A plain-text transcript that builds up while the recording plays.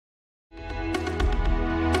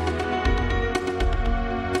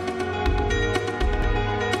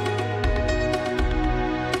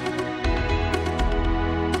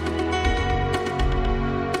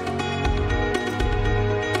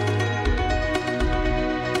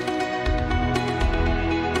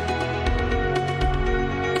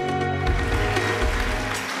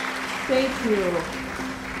you.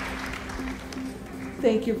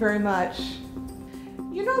 Thank you very much.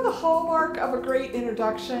 You know, the hallmark of a great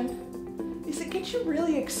introduction is it gets you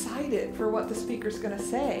really excited for what the speaker's going to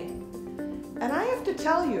say. And I have to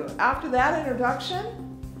tell you, after that introduction,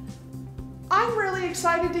 I'm really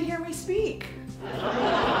excited to hear me speak.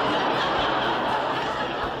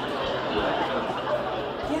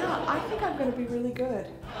 Yeah, I think I'm going to be really good.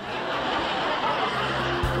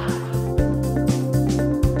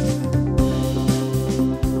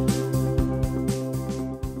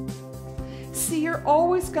 See, you're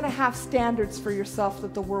always going to have standards for yourself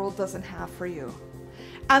that the world doesn't have for you.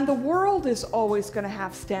 And the world is always going to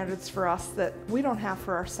have standards for us that we don't have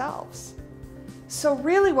for ourselves. So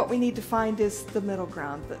really what we need to find is the middle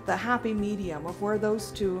ground, the happy medium of where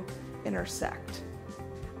those two intersect.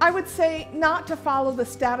 I would say not to follow the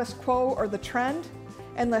status quo or the trend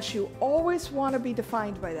unless you always want to be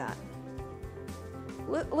defined by that.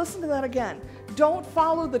 Listen to that again. Don't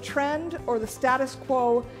follow the trend or the status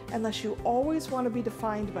quo unless you always want to be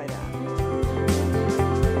defined by that.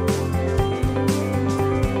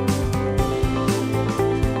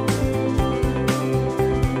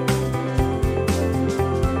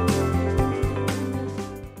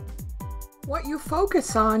 What you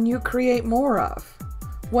focus on, you create more of.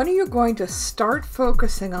 When are you going to start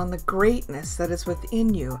focusing on the greatness that is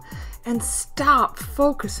within you and stop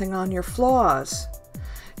focusing on your flaws?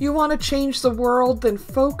 You want to change the world, then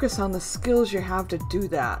focus on the skills you have to do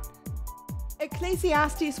that.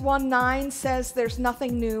 Ecclesiastes 1:9 says there's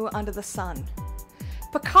nothing new under the sun.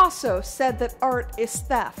 Picasso said that art is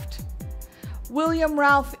theft. William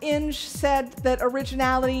Ralph Inge said that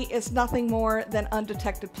originality is nothing more than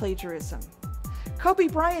undetected plagiarism. Kobe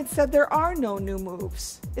Bryant said there are no new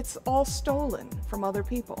moves. It's all stolen from other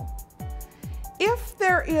people. If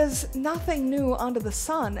there is nothing new under the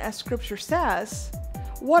sun, as Scripture says,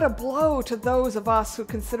 what a blow to those of us who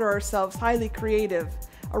consider ourselves highly creative,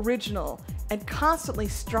 original, and constantly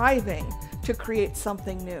striving to create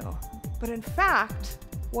something new. But in fact,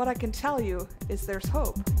 what I can tell you is there's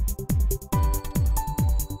hope.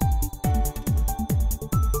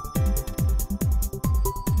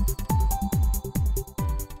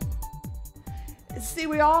 See,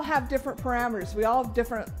 we all have different parameters. We all have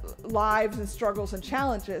different lives and struggles and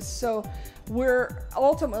challenges. So we're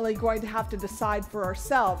ultimately going to have to decide for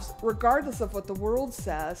ourselves, regardless of what the world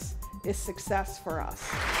says is success for us.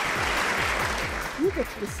 You get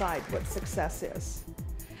to decide what success is.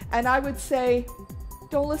 And I would say,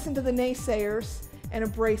 don't listen to the naysayers and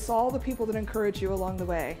embrace all the people that encourage you along the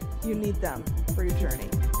way. You need them for your journey.